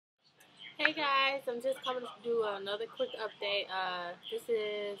Hey guys, I'm just coming to do another quick update. This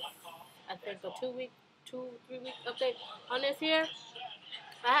is, I think, a 3 week update on this here.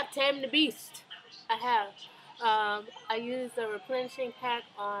 I have tamed the beast. I have. I used the replenishing pack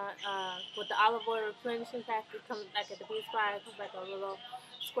on with the olive oil replenishing pack. It comes like at the beauty spot. It comes like a little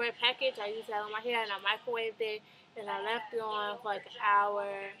square package. I used that on my hair and I microwaved it and I left it on for like an hour.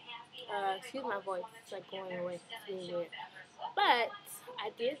 Excuse my voice. It's like going away. It's really weird. But I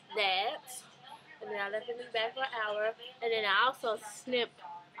did that, and then I left it in the bag for an hour, and then I also snipped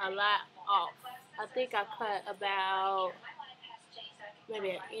a lot off. I think I cut about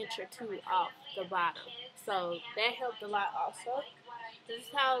maybe an inch or two off the bottom, so that helped a lot also. This is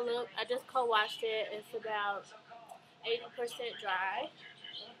how it looked. I just co-washed it. It's about 80% dry.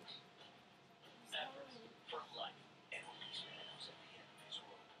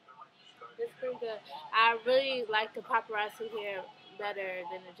 It's pretty good. I really like the paparazzi hair better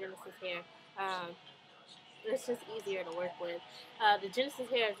than the Genesis hair. It's just easier to work with. The Genesis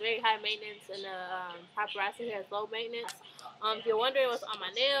hair is very high maintenance, and the paparazzi hair is low maintenance. If you're wondering what's on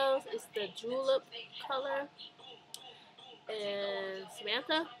my nails, it's the julep color and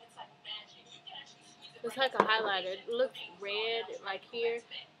Samantha. It's like a highlighter. It looks red like here,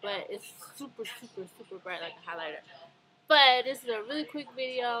 but it's super, super, super bright like a highlighter. But this is a really quick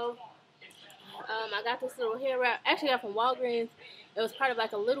video. I got this little hair wrap. Actually, I got from Walgreens. It was part of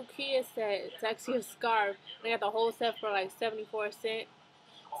like a little kid set. It's actually a scarf. They got the whole set for like 74 cents.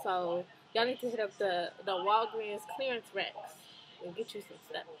 So y'all need to hit up the Walgreens clearance racks and get you some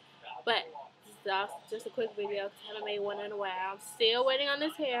stuff. But this is just a quick video. I haven't made one in a while. I'm still waiting on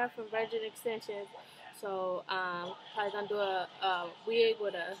this hair from Virgin Extensions. So probably gonna do a wig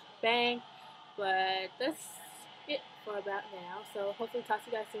with a bang. But that's it for about now. So hopefully talk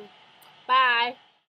to you guys soon. Bye.